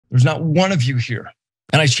There's not one of you here.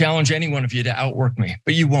 And I challenge any one of you to outwork me,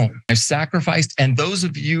 but you won't. I've sacrificed, and those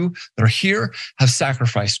of you that are here have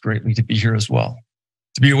sacrificed greatly to be here as well,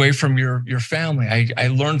 to be away from your family. I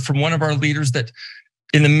learned from one of our leaders that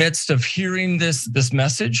in the midst of hearing this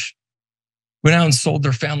message, went out and sold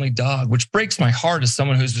their family dog, which breaks my heart as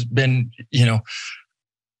someone who's been,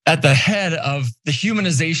 at the head of the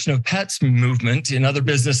humanization of pets movement in other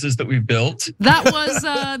businesses that we've built. That was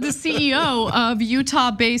the CEO of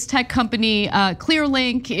Utah-based tech company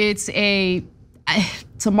Clearlink. It's a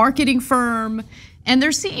marketing firm, and their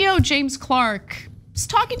CEO James Clarke is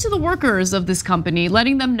talking to the workers of this company,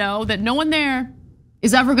 letting them know that no one there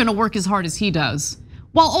is ever going to work as hard as he does,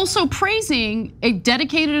 while also praising a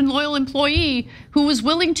dedicated and loyal employee who was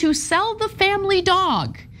willing to sell the family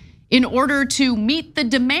dog in order to meet the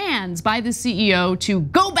demands by the CEO to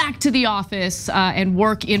go back to the office and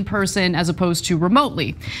work in person as opposed to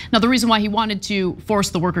remotely. Now, the reason why he wanted to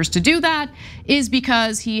force the workers to do that is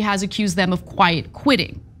because he has accused them of quiet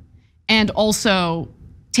quitting and also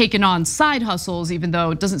taken on side hustles, even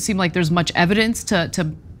though it doesn't seem like there's much evidence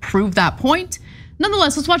to prove that point.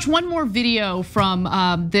 Nonetheless, let's watch one more video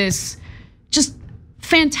from this just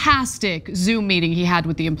fantastic Zoom meeting he had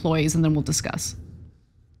with the employees, and then we'll discuss.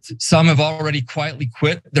 Some have already quietly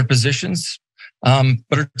quit their positions, but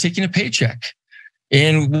are taking a paycheck.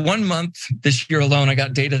 In 1 month this year alone, I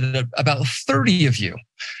got data that about 30 of you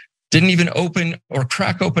didn't even open or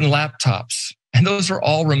crack open laptops. And those are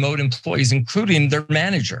all remote employees, including their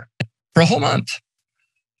manager, for a whole month.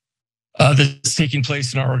 That's taking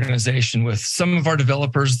place in our organization with some of our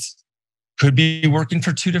developers could be working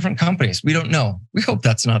for 2 different companies. We don't know. We hope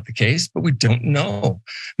that's not the case, but we don't know.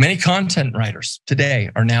 Many content writers today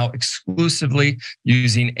are now exclusively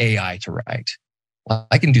using AI to write.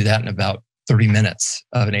 I can do that in about 30 minutes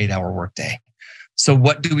of an 8-hour workday. So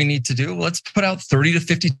what do we need to do? Let's put out 30 to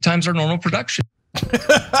 50 times our normal production.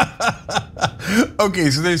 Okay,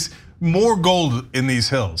 so there's more gold in these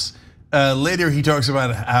hills. Later, he talks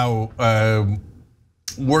about how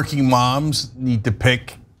working moms need to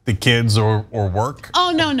pick the kids or work.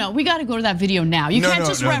 Oh, no, we got to go to that video now. You can't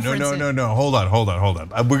just reference it. No, hold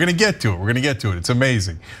on. We're gonna get to it, It's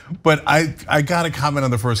amazing. But I got to comment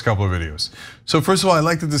on the first couple of videos. So first of all, I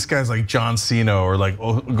like that this guy's like John Cena or like,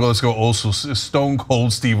 let's go also Stone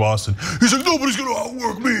Cold Steve Austin. He's like, nobody's gonna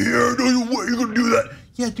outwork me here. No way you're gonna do that.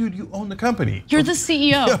 Yeah, dude, you own the company. You're the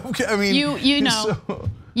CEO. Yeah, okay, I mean,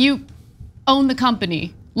 you own the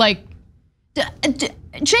company. Like,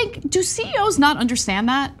 Cenk, do CEOs not understand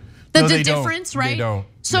that? The difference, right? They don't.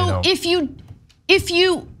 So if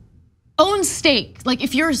you own stake, like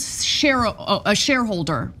if you're a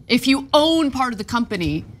shareholder, if you own part of the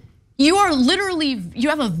company, you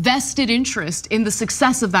have a vested interest in the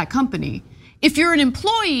success of that company. If you're an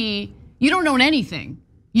employee, you don't own anything.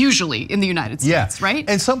 Usually in the United States, right?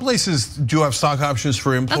 And some places do have stock options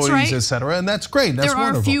for employees, et cetera, and that's great. That's wonderful.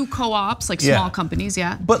 There are a few co-ops, like small companies,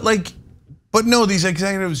 yeah. But no, these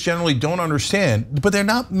executives generally don't understand, but they're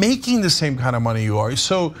not making the same kind of money you are.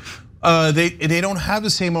 So they don't have the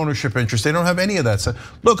same ownership interest. They don't have any of that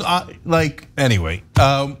stuff. Look, anyway,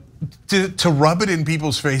 to rub it in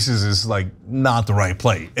people's faces is like not the right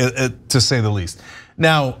play, to say the least.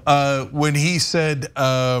 Now, when he said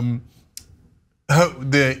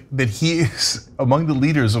that he is among the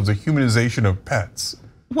leaders of the humanization of pets.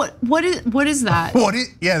 What is that?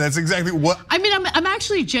 Yeah, that's exactly what. I mean, I'm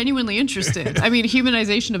actually genuinely interested. I mean,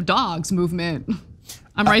 humanization of dogs movement.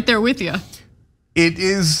 I'm right there with you. It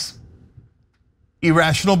is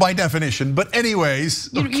irrational by definition, but anyways,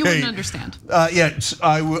 you wouldn't understand. Yeah,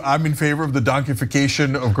 I'm in favor of the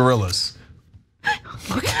donkification of gorillas.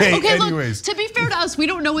 Okay, anyways. Look, to be fair to us, we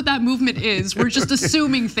don't know what that movement is. We're just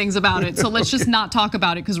assuming things about it. So let's just not talk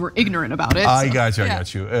about it because we're ignorant about it. I got you.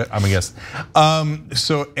 I'm a guest.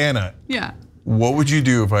 So Anna, what would you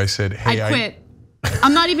do if I said, hey, I quit?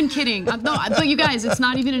 I'm not even kidding. No, but you guys, it's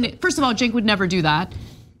not even. First of all, Cenk would never do that.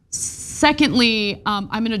 Secondly,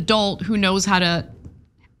 I'm an adult who knows how to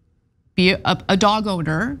be a dog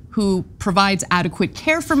owner who provides adequate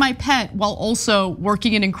care for my pet while also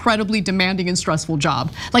working an incredibly demanding and stressful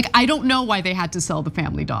job. Like, I don't know why they had to sell the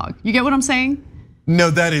family dog. You get what I'm saying?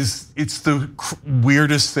 No, it's the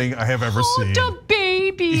weirdest thing I have ever seen. Oh, the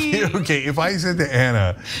baby. Okay, if I said to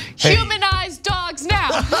Anna, hey, humanize dogs now.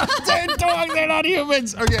 They're dogs, they're not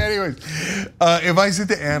humans. Okay, anyways, if I said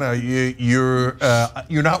to Anna, you're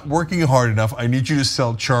not working hard enough, I need you to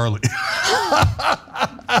sell Charlie.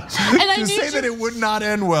 To say that it would not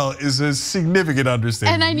end well is a significant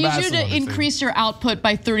understatement. And I need you to increase your output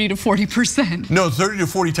by 30 to 40%. No, 30 to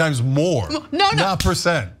 40 times more. No. Not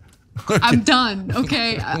percent. I'm done,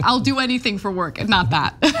 okay? I'll do anything for work, and not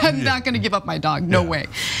that. I'm not gonna give up my dog, no way.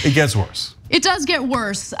 It gets worse. It does get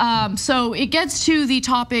worse. So it gets to the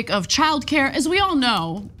topic of childcare. As we all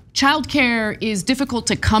know, childcare is difficult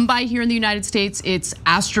to come by here in the United States. It's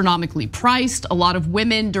astronomically priced. A lot of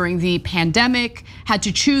women during the pandemic had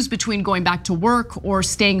to choose between going back to work or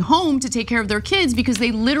staying home to take care of their kids because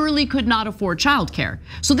they literally could not afford childcare.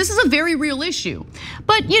 So this is a very real issue.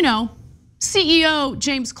 But CEO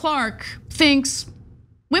James Clarke thinks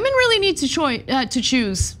women really need to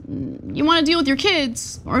choose. You want to deal with your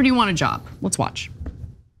kids or do you want a job? Let's watch.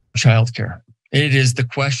 Childcare. It is the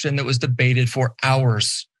question that was debated for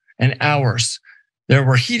hours and hours. There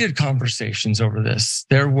were heated conversations over this.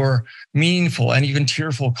 There were meaningful and even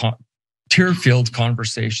tear-filled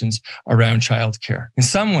conversations around childcare. In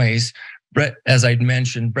some ways, as I'd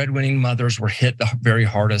mentioned, breadwinning mothers were hit the very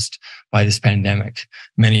hardest by this pandemic.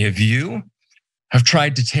 Many of you have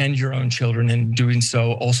tried to tend your own children, and doing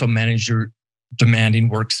so also manage your demanding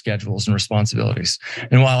work schedules and responsibilities.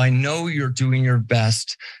 And while I know you're doing your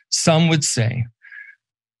best, some would say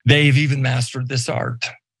they've even mastered this art.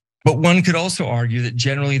 But one could also argue that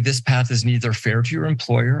generally this path is neither fair to your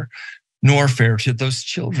employer nor fair to those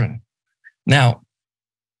children. Now,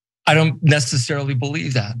 I don't necessarily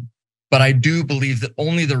believe that, but I do believe that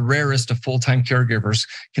only the rarest of full-time caregivers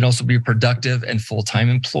can also be a productive and full-time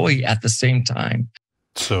employee at the same time.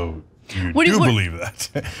 So you do believe that?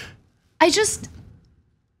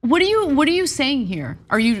 What are you saying here?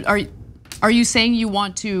 Are you saying you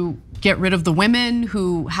want to get rid of the women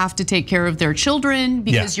who have to take care of their children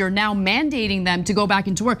because you're now mandating them to go back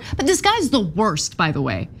into work? But this guy's the worst, by the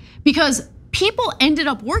way, because people ended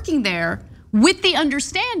up working there with the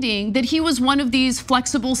understanding that he was one of these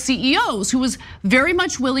flexible CEOs who was very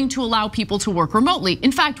much willing to allow people to work remotely.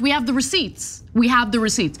 In fact, we have the receipts.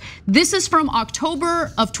 This is from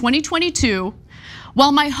October of 2022.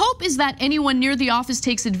 While my hope is that anyone near the office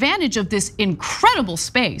takes advantage of this incredible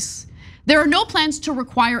space, there are no plans to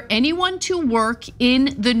require anyone to work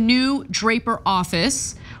in the new Draper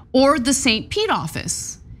office or the St. Pete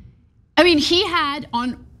office. I mean, he had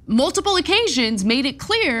on multiple occasions made it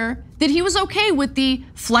clear that he was okay with the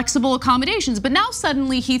flexible accommodations, but now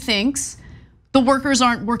suddenly he thinks the workers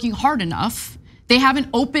aren't working hard enough. They haven't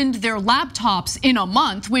opened their laptops in a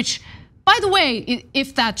month, which, by the way,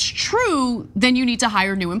 if that's true, then you need to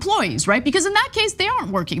hire new employees, right? Because in that case, they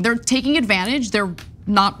aren't working. They're taking advantage. They're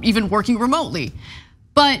not even working remotely.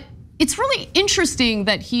 But it's really interesting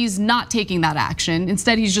that he's not taking that action.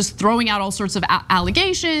 Instead, he's just throwing out all sorts of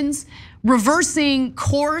allegations, reversing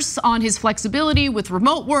course on his flexibility with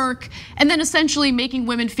remote work, and then essentially making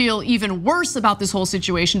women feel even worse about this whole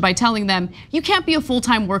situation by telling them, you can't be a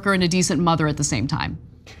full-time worker and a decent mother at the same time.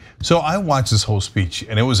 So I watched this whole speech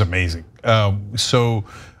and it was amazing. So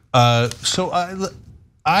I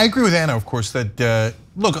agree with Anna, of course, that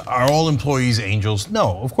look, are all employees angels?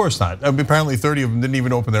 No, of course not. I mean, apparently 30 of them didn't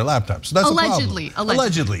even open their laptops. So that's allegedly.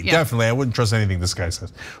 Allegedly, yeah. Definitely. I wouldn't trust anything this guy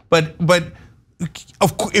says. But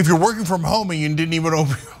if you're working from home and you didn't even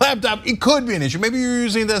open your laptop, it could be an issue. Maybe you're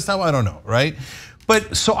using a desktop, I don't know, right?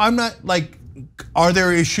 But so I'm not like, are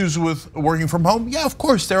there issues with working from home? Yeah, of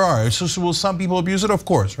course there are. So will some people abuse it? Of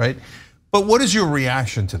course, right? But what is your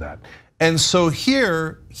reaction to that? And so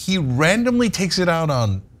here, he randomly takes it out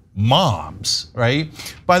on moms, right?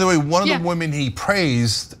 By the way, one of the women he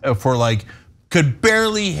praised for like, could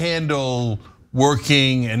barely handle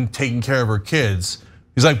working and taking care of her kids.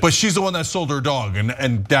 He's like, but she's the one that sold her dog,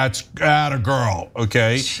 and that's a girl,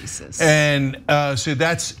 okay? Jesus. And so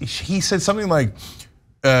he said something like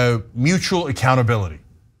mutual accountability,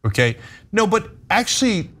 okay? No, but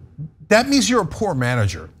actually, that means you're a poor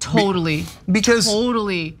manager. Totally. Because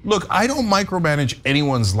totally. Look, I don't micromanage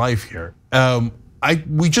anyone's life here.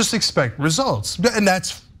 We just expect results, and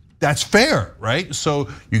that's fair, right? So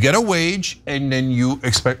you get a wage, and then you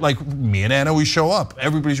expect, like me and Anna, we show up.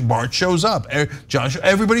 Bart shows up, Josh,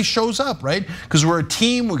 everybody shows up, right? Because we're a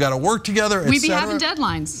team, we got to work together, We be having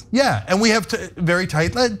deadlines. Yeah, and we have very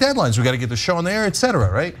tight deadlines. We got to get the show on the air,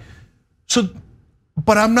 etc. Right? So,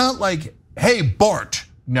 but I'm not like, hey, Bart,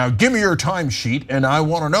 now give me your timesheet, and I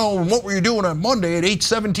want to know what were you doing on Monday at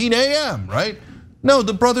 8:17 a.m. Right? No,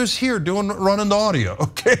 the brother's here running the audio,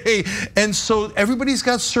 okay? And so everybody's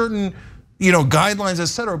got certain, guidelines,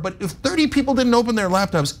 etc. But if 30 people didn't open their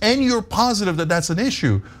laptops and you're positive that that's an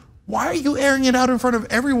issue, why are you airing it out in front of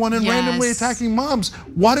everyone and randomly attacking moms?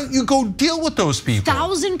 Why don't you go deal with those people?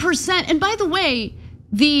 1000%. And by the way,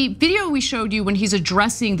 the video we showed you when he's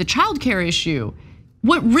addressing the childcare issue,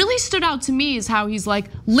 what really stood out to me is how he's like,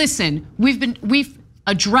 listen, we've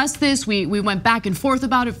address this. We went back and forth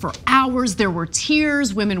about it for hours. There were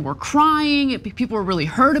tears, women were crying, people were really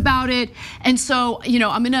hurt about it. And so,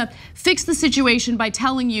 I'm gonna fix the situation by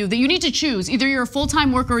telling you that you need to choose. Either you're a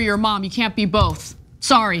full-time worker or you're a mom. You can't be both.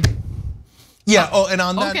 Sorry. Yeah, and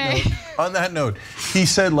on that note, he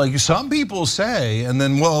said, like, some people say, and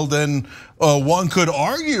then, one could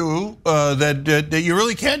argue that you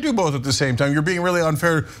really can't do both at the same time. You're being really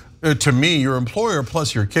unfair to me, your employer,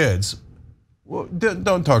 plus your kids. Well,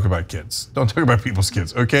 don't talk about kids. Don't talk about people's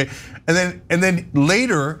kids, okay? And then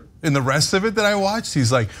later in the rest of it that I watched,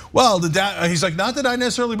 he's like, well, he's like, not that I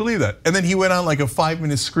necessarily believe that. And then he went on like a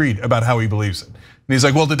 5-minute screed about how he believes it. And he's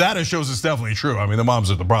like, well, the data shows it's definitely true. I mean, the moms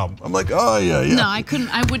are the problem. I'm like, oh yeah. No,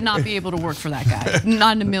 I would not be able to work for that guy.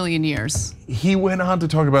 Not in a million years. He went on to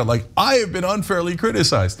talk about, like, I have been unfairly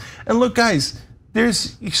criticized. And look, guys,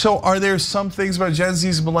 are there some things about Gen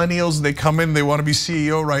Z's, millennials, they come in, they want to be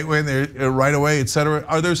CEO right away, et cetera.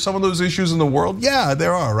 Are there some of those issues in the world? Yeah,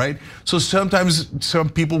 there are, right? So sometimes some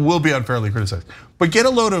people will be unfairly criticized. But get a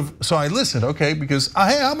load of, so I listen, okay, because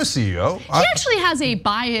hey, I'm a CEO. He actually has a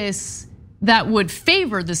bias that would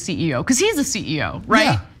favor the CEO, because he's a CEO, right?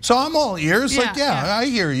 Yeah, so I'm all ears, I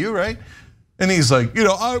hear you, right? And he's like,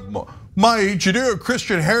 my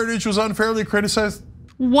Judeo-Christian heritage was unfairly criticized.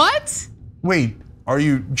 What? Wait, are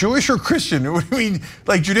you Jewish or Christian? What do you mean?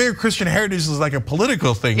 Like, Judeo-Christian heritage is like a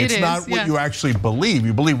political thing. It's not what you actually believe.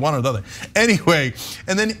 You believe one or the other. Anyway,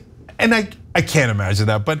 and I can't imagine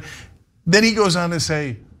that. But then he goes on to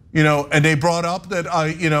say, and they brought up that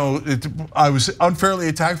I was unfairly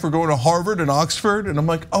attacked for going to Harvard and Oxford, and I'm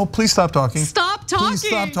like, oh, please stop talking. Stop talking. Please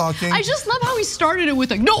stop talking. I just love how he started it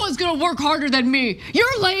with like, no one's gonna work harder than me.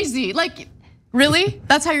 You're lazy. Like, really?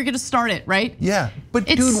 That's how you're gonna start it, right? Yeah, but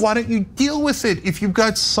dude, why don't you deal with it? If you've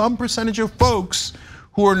got some percentage of folks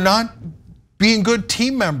who are not being good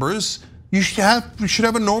team members, you should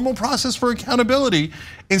have a normal process for accountability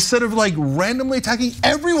instead of like randomly attacking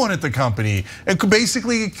everyone at the company and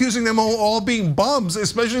basically accusing them all being bums,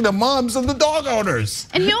 especially the moms and the dog owners.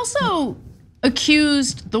 And he also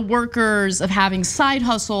accused the workers of having side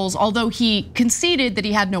hustles, although he conceded that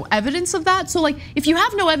he had no evidence of that. So like, if you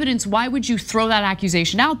have no evidence, why would you throw that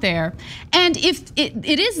accusation out there? And if it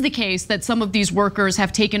is the case that some of these workers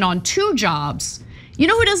have taken on 2 jobs, you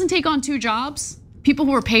know who doesn't take on 2 jobs? People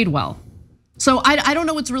who are paid well. So I don't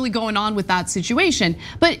know what's really going on with that situation,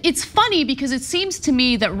 but it's funny because it seems to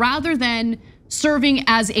me that rather than serving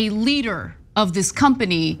as a leader of this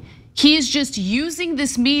company, he is just using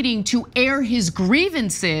this meeting to air his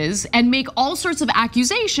grievances and make all sorts of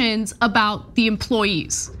accusations about the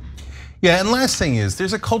employees. Yeah, and last thing is,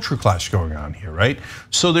 there's a culture clash going on here, right?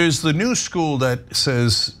 So there's the new school that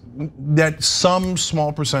says that some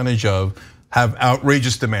small percentage of have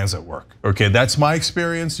outrageous demands at work, okay? That's my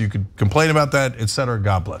experience, you could complain about that, et cetera,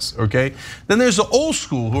 God bless, okay? Then there's the old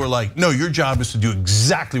school who are like, no, your job is to do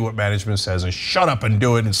exactly what management says and shut up and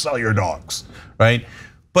do it and sell your dogs, right?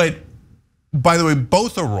 But by the way,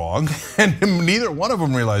 both are wrong, and neither one of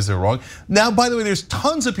them realize they're wrong. Now, by the way, there's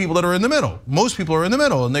tons of people that are in the middle. Most people are in the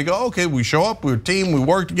middle, and they go, okay, we show up, we're a team, we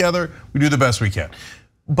work together, we do the best we can.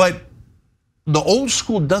 But the old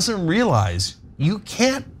school doesn't realize you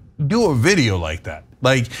can't do a video like that.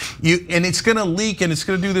 Like, and it's gonna leak and it's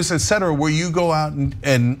gonna do this, et cetera, where you go out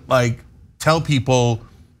and like tell people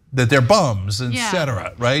that they're bums, et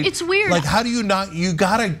cetera, right? It's weird. Like, how do you not, you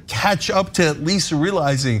gotta catch up to at least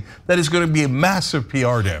realizing that it's gonna be a massive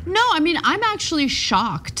PR damage. No, I mean, I'm actually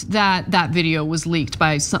shocked that that video was leaked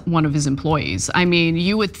by one of his employees. I mean,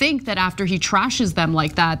 you would think that after he trashes them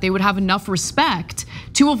like that, they would have enough respect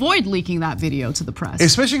to avoid leaking that video to the press.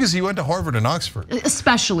 Especially because he went to Harvard and Oxford.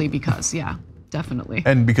 Especially because, yeah, definitely.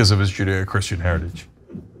 And because of his Judeo-Christian heritage.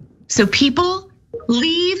 So people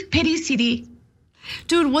leave Pity City.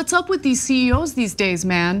 Dude, what's up with these CEOs these days,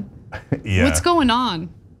 man? Yeah. What's going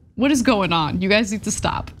on? What is going on? You guys need to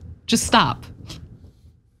stop. Just stop.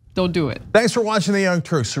 Don't do it. Thanks for watching The Young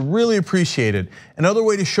Turks, really appreciate it. Another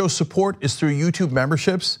way to show support is through YouTube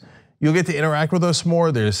memberships. You'll get to interact with us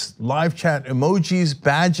more. There's live chat emojis,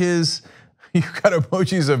 badges. You've got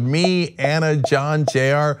emojis of me, Anna, John,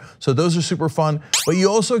 JR. So those are super fun. But you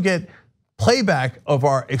also get playback of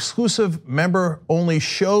our exclusive member-only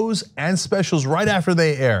shows and specials right after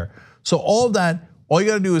they air. So all of that, all you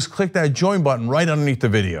gotta do is click that join button right underneath the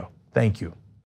video. Thank you.